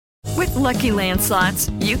With Lucky Land Slots,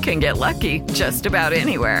 you can get lucky just about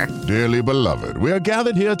anywhere. Dearly beloved, we are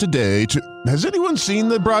gathered here today to... Has anyone seen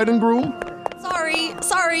the bride and groom?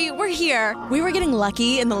 Sorry, we're here. We were getting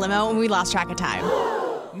lucky in the limo and we lost track of time.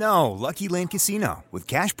 No, Lucky Land Casino, with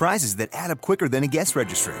cash prizes that add up quicker than a guest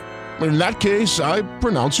registry. In that case, I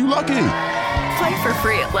pronounce you lucky. Play for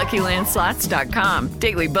free at LuckyLandSlots.com.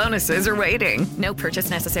 Daily bonuses are waiting. No purchase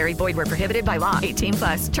necessary. Void where prohibited by law.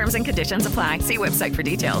 18+. Terms and conditions apply. See website for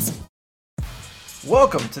details.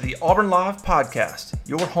 Welcome to the Auburn Live Podcast,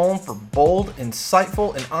 your home for bold,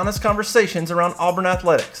 insightful, and honest conversations around Auburn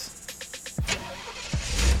athletics.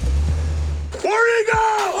 Where you go?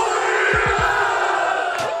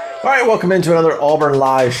 All right, welcome into another Auburn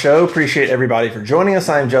Live show. Appreciate everybody for joining us.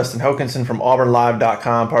 I'm Justin Hokanson from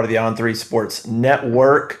AuburnLive.com, part of the On3 Sports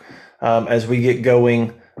Network. As we get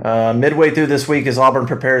going midway through this week as Auburn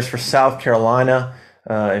prepares for South Carolina.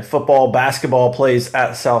 Football, basketball plays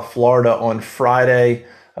at South Florida on Friday.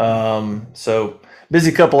 So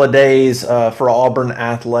busy couple of days for Auburn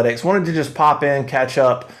athletics. Wanted to just pop in, catch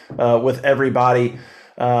up with everybody.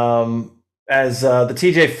 As the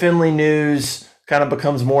TJ Finley news kind of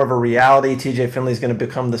becomes more of a reality. TJ Finley is going to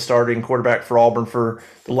become the starting quarterback for Auburn for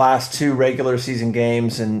the last two regular season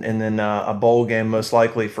games and then a bowl game most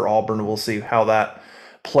likely for Auburn. We'll see how that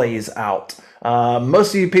plays out.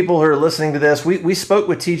 Most of you people who are listening to this, we spoke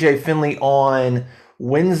with TJ Finley on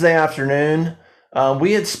Wednesday afternoon.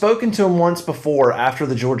 We had spoken to him once before after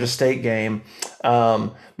the Georgia State game,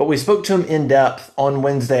 but we spoke to him in depth on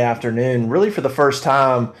Wednesday afternoon, really for the first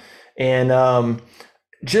time. And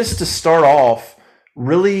just to start off,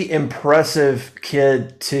 really impressive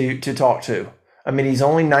kid to talk to. I mean, he's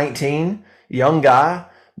only 19, young guy,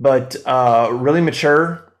 but really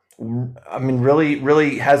mature. I mean,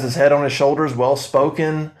 really has his head on his shoulders,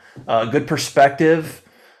 well-spoken, good perspective.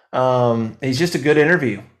 He's just a good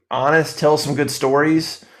interview. Honest, tells some good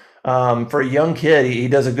stories. For a young kid, he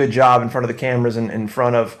does a good job in front of the cameras and in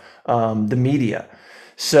front of the media.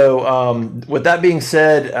 So with that being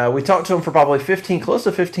said, we talked to him for probably close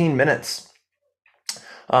to 15 minutes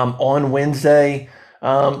on Wednesday.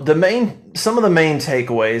 Some of the main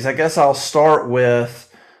takeaways, I guess I'll start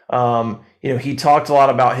with, he talked a lot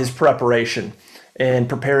about his preparation and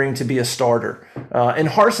preparing to be a starter. And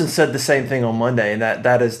Harsin said the same thing on Monday, and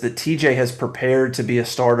that is that TJ has prepared to be a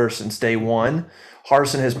starter since day one.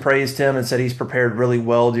 Harsin has praised him and said he's prepared really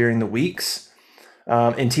well during the weeks.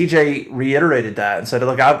 And TJ reiterated that and said,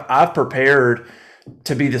 look, I've prepared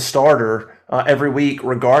to be the starter every week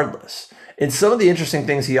regardless. And some of the interesting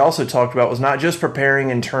things he also talked about was not just preparing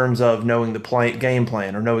in terms of knowing the game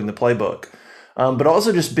plan or knowing the playbook, but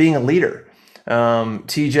also just being a leader.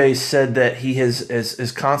 TJ said that he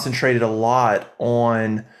has concentrated a lot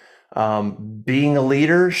on being a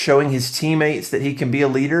leader, showing his teammates that he can be a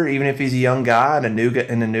leader, even if he's a young guy and a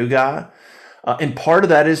new guy. And part of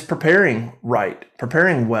that is preparing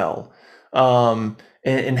well,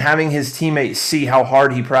 and having his teammates see how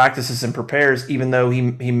hard he practices and prepares, even though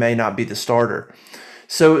he may not be the starter.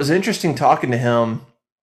 So it was interesting talking to him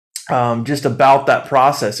just about that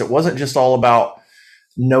process. It wasn't just all about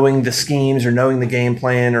knowing the schemes or knowing the game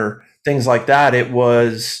plan or things like that. It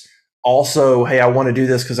was also, hey, I want to do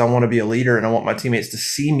this because I want to be a leader and I want my teammates to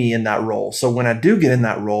see me in that role. So when I do get in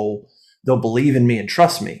that role, they'll believe in me and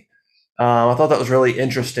trust me. I thought that was really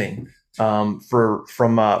interesting from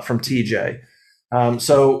TJ.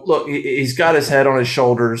 So look, he's got his head on his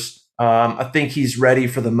shoulders. I think he's ready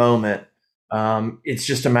for the moment. It's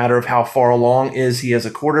just a matter of how far along is he as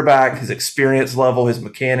a quarterback, his experience level, his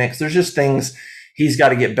mechanics. There's just things he's got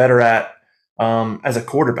to get better at as a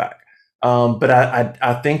quarterback. But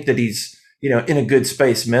I think that he's in a good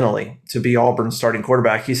space mentally to be Auburn's starting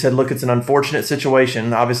quarterback. He said, look, it's an unfortunate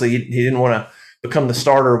situation. Obviously, he didn't want to become the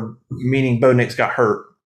starter, meaning Bo Nix got hurt.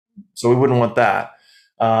 So we wouldn't want that.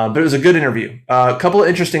 But it was a good interview. A couple of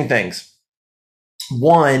interesting things.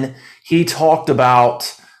 One, he talked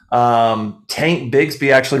about Tank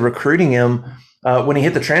Bigsby actually recruiting him when he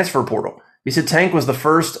hit the transfer portal. He said Tank was the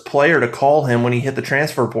first player to call him when he hit the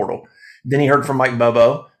transfer portal. Then he heard from Mike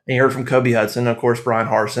Bobo, and he heard from Kobe Hudson, and of course, Brian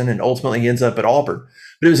Harsin, and ultimately he ends up at Auburn.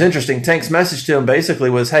 But it was interesting. Tank's message to him basically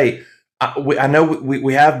was, hey, I know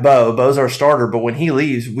we have Bo. Bo's our starter, but when he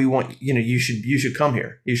leaves, we want you should come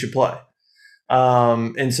here. You should play.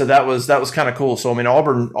 And so that was kind of cool. So I mean,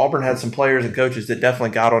 Auburn had some players and coaches that definitely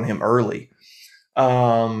got on him early.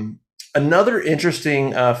 Another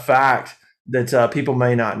interesting fact that people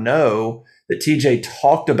may not know that TJ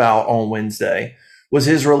talked about on Wednesday was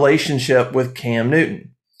his relationship with Cam Newton.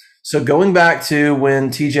 So going back to when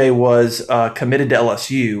TJ was committed to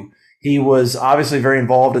LSU, he was obviously very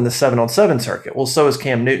involved in the 7-on-7 circuit. Well, so is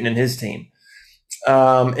Cam Newton and his team.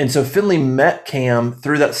 And so Finley met Cam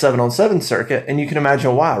through that 7-on-7 circuit, and you can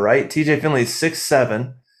imagine why, right? TJ Finley is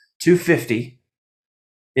 6'7", 250.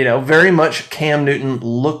 Very much Cam Newton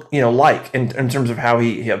like in terms of how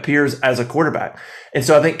he appears as a quarterback. And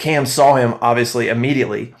so I think Cam saw him obviously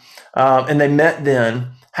immediately. And they met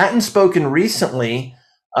then. Hadn't spoken recently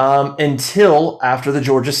until after the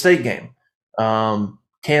Georgia State game.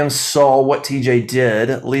 Cam saw what TJ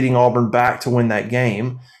did, leading Auburn back to win that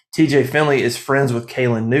game. TJ Finley is friends with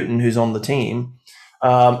Kalen Newton, who's on the team.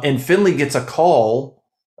 And Finley gets a call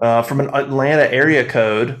from an Atlanta area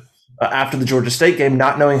code after the Georgia State game,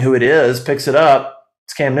 not knowing who it is, picks it up.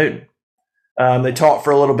 It's Cam Newton. They talk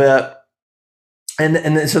for a little bit.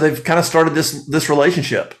 And so they've kind of started this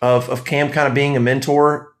relationship of Cam kind of being a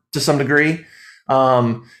mentor to some degree.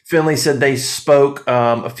 Finley said they spoke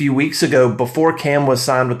a few weeks ago before Cam was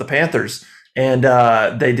signed with the Panthers, and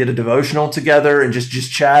they did a devotional together and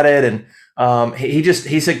just chatted. And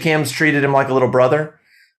he said Cam's treated him like a little brother.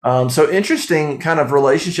 So interesting kind of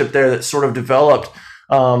relationship there that sort of developed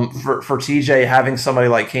for TJ, having somebody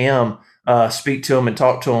like Cam speak to him and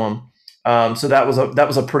talk to him. So that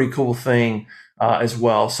was a pretty cool thing as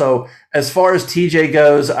well. So as far as TJ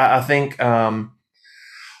goes, I think Auburn,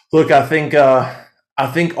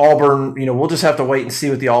 we'll just have to wait and see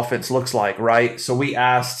what the offense looks like, right? So we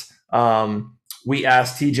asked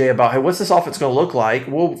TJ about, hey, what's this offense going to look like?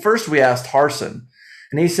 Well, first we asked Harsin,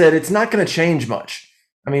 and he said it's not going to change much.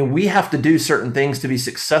 I mean, we have to do certain things to be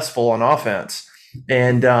successful on offense,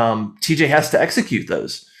 and TJ has to execute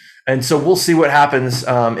those. And so we'll see what happens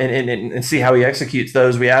and see how he executes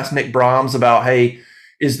those. We asked Nick Brahms about, hey,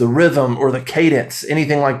 is the rhythm or the cadence,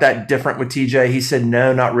 anything like that different with TJ? He said,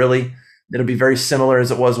 no, not really. It'll be very similar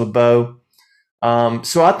as it was with Bo.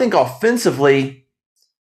 So I think offensively,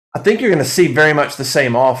 I think you're going to see very much the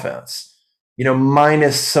same offense,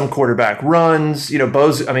 minus some quarterback runs.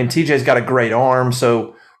 TJ's got a great arm,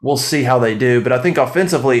 so we'll see how they do. But I think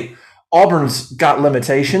offensively, Auburn's got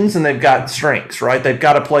limitations and they've got strengths, right? They've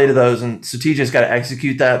got to play to those. And so TJ's got to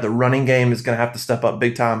execute that. The running game is going to have to step up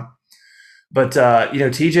big time. But,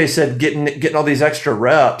 TJ said getting all these extra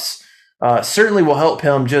reps certainly will help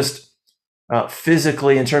him just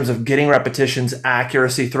physically in terms of getting repetitions,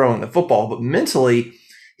 accuracy, throwing the football. But mentally,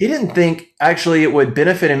 he didn't think actually it would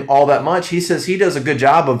benefit him all that much. He says he does a good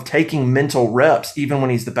job of taking mental reps even when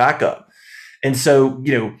he's the backup. And so,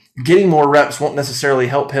 getting more reps won't necessarily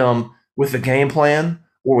help him with the game plan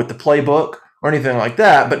or with the playbook or anything like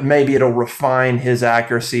that, but maybe it'll refine his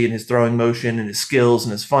accuracy and his throwing motion and his skills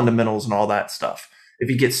and his fundamentals and all that stuff. If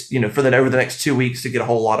he gets, over the next 2 weeks to get a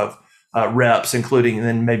whole lot of reps, including and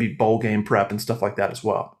then maybe bowl game prep and stuff like that as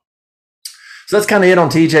well. So that's kind of it on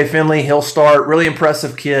TJ Finley. He'll start. Really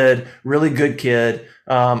impressive kid, really good kid.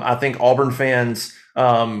 I think Auburn fans,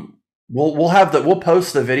 we'll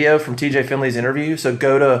post the video from TJ Finley's interview. So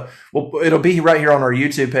it'll be right here on our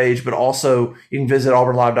YouTube page, but also you can visit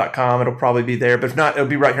auburnlive.com. It'll probably be there, but if not, it'll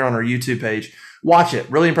be right here on our YouTube page. Watch it.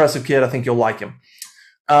 Really impressive kid. I think you'll like him.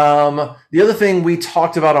 The other thing we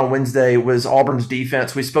talked about on Wednesday was Auburn's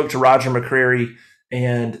defense. We spoke to Roger McCreary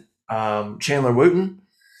and Chandler Wooten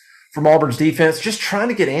from Auburn's defense, just trying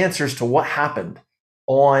to get answers to what happened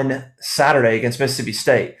on Saturday against Mississippi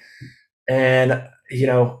State. And,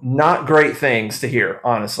 not great things to hear,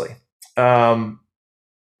 honestly. Roger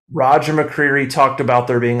McCreary talked about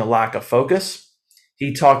there being a lack of focus.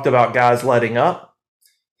 He talked about guys letting up.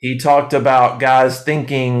 He talked about guys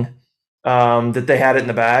thinking that they had it in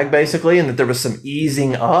the bag, basically, and that there was some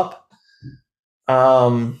easing up.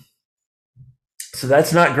 So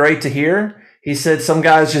that's not great to hear. He said some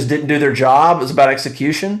guys just didn't do their job. It was about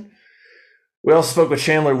execution. We also spoke with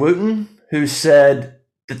Chandler Wooten, who said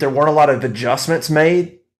that there weren't a lot of adjustments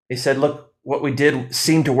made. He said, look, what we did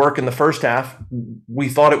seemed to work in the first half. We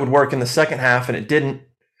thought it would work in the second half, and it didn't.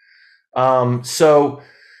 So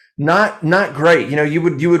not great. You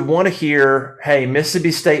would want to hear, hey,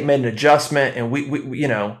 Mississippi State made an adjustment and we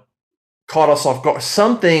caught us off guard.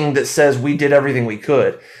 Something that says we did everything we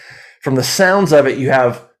could. From the sounds of it, you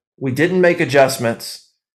have, we didn't make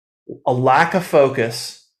adjustments, a lack of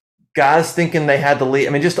focus, guys thinking they had the lead.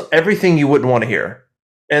 I mean, just everything you wouldn't want to hear.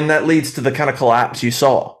 And that leads to the kind of collapse you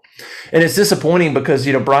saw. And it's disappointing because,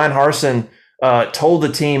 Brian Harsin told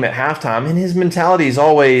the team at halftime, and his mentality is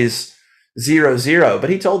always 0-0, but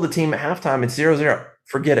he told the team at halftime, it's 0-0,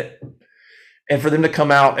 forget it. And for them to come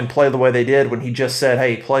out and play the way they did when he just said,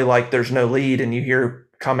 hey, play like there's no lead, and you hear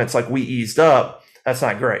comments like we eased up, that's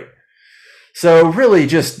not great. So really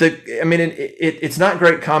just it's not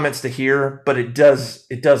great comments to hear, but it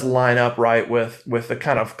does line up right with the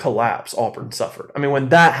kind of collapse Auburn suffered. I mean, when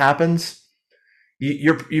that happens,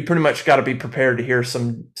 you pretty much got to be prepared to hear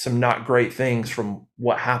some not great things from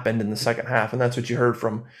what happened in the second half. And that's what you heard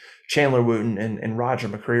from Chandler Wooten and Roger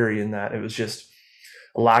McCreary, in that it was just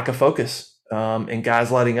a lack of focus and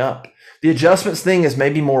guys letting up. The adjustments thing is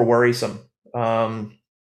maybe more worrisome. Players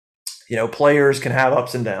can have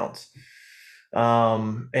ups and downs.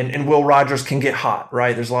 And Will Rogers can get hot,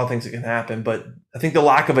 right? There's a lot of things that can happen, but I think the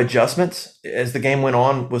lack of adjustments as the game went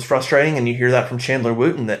on was frustrating. And you hear that from Chandler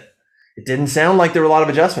Wooten, that it didn't sound like there were a lot of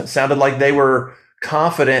adjustments. It sounded like they were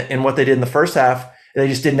confident in what they did in the first half, and they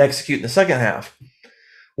just didn't execute in the second half.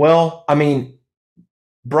 Well, I mean,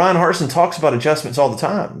 Brian Harsin talks about adjustments all the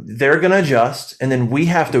time. They're going to adjust, and then we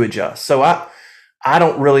have to adjust. So I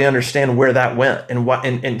don't really understand where that went,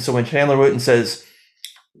 and so when Chandler Wooten says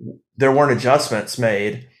there weren't adjustments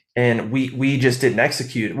made and we just didn't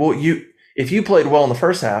execute. Well, if you played well in the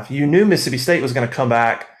first half, you knew Mississippi State was going to come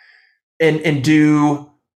back and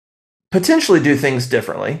potentially do things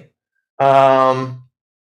differently. And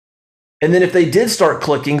then if they did start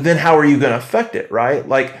clicking, then how are you going to affect it, right?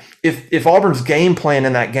 Like if Auburn's game plan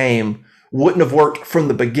in that game wouldn't have worked from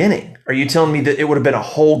the beginning, are you telling me that it would have been a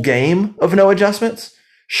whole game of no adjustments?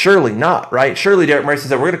 Surely not, right? Surely Derek Mason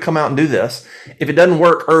said, we're going to come out and do this. If it doesn't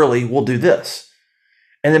work early, we'll do this.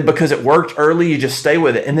 And then because it worked early, you just stay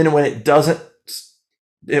with it. And then when it doesn't,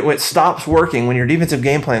 when it stops working, when your defensive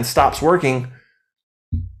game plan stops working,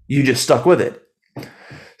 you just stuck with it.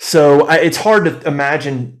 So it's hard to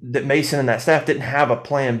imagine that Mason and that staff didn't have a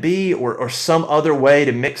plan B or some other way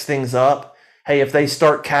to mix things up. Hey, if they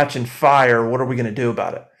start catching fire, what are we going to do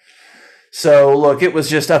about it? So look, it was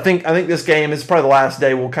just, I think this game is probably the last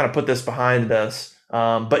day we'll kind of put this behind us.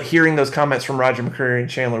 But hearing those comments from Roger McCreary and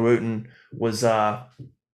Chandler Wooten was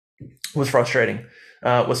frustrating.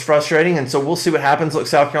 And so we'll see what happens. Look,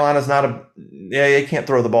 South Carolina's they can't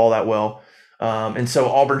throw the ball that well. And so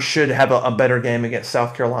Auburn should have a better game against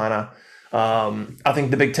South Carolina. I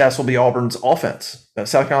think the big test will be Auburn's offense.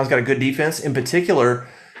 South Carolina's got a good defense. In particular,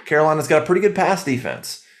 Carolina's got a pretty good pass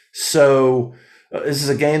defense. So this is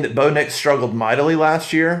a game that Bo Nix struggled mightily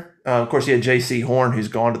last year. Of course, he had J.C. Horn, who's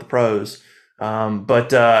gone to the pros.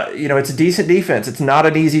 But it's a decent defense. It's not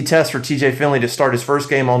an easy test for T.J. Finley to start his first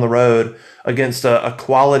game on the road against a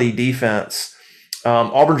quality defense.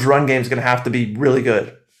 Auburn's run game is going to have to be really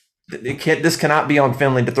good. This cannot be on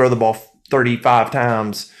Finley to throw the ball 35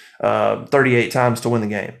 times, 38 times to win the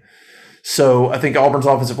game. So I think Auburn's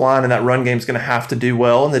offensive line and that run game is going to have to do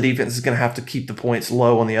well, and the defense is going to have to keep the points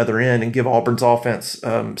low on the other end and give Auburn's offense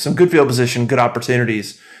some good field position, good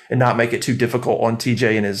opportunities, and not make it too difficult on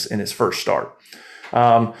TJ in his first start.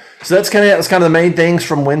 So that's kind of the main things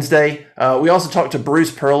from Wednesday. We also talked to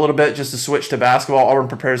Bruce Pearl a little bit just to switch to basketball. Auburn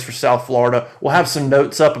prepares for South Florida. We'll have some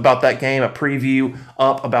notes up about that game, a preview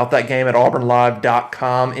up about that game at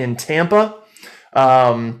auburnlive.com in Tampa.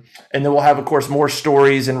 And then we'll have, of course, more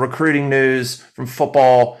stories and recruiting news from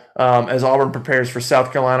football as Auburn prepares for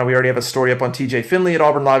South Carolina. We already have a story up on TJ Finley at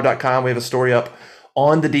auburnlive.com. We have a story up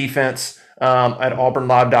on the defense at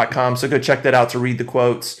auburnlive.com. So go check that out to read the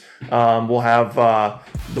quotes. We'll have the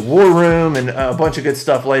War Room and a bunch of good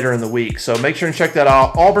stuff later in the week. So make sure and check that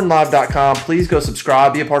out. auburnlive.com. Please go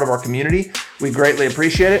subscribe, be a part of our community. We greatly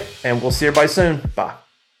appreciate it, and we'll see everybody soon. Bye.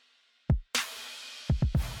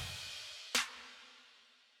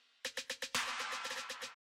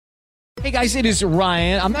 Hey guys, it is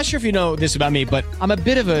Ryan. I'm not sure if you know this about me, but I'm a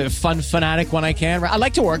bit of a fun fanatic when I can. I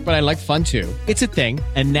like to work, but I like fun too. It's a thing.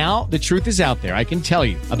 And now the truth is out there. I can tell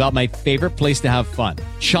you about my favorite place to have fun.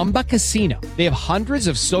 Chumba Casino. They have hundreds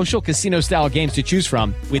of social casino style games to choose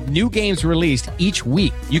from with new games released each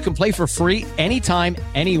week. You can play for free anytime,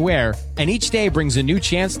 anywhere. And each day brings a new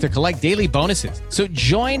chance to collect daily bonuses. So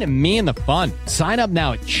join me in the fun. Sign up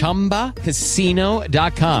now at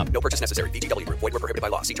ChumbaCasino.com. No purchase necessary. VGW Group. Void where prohibited by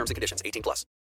law. See terms and conditions. 18+.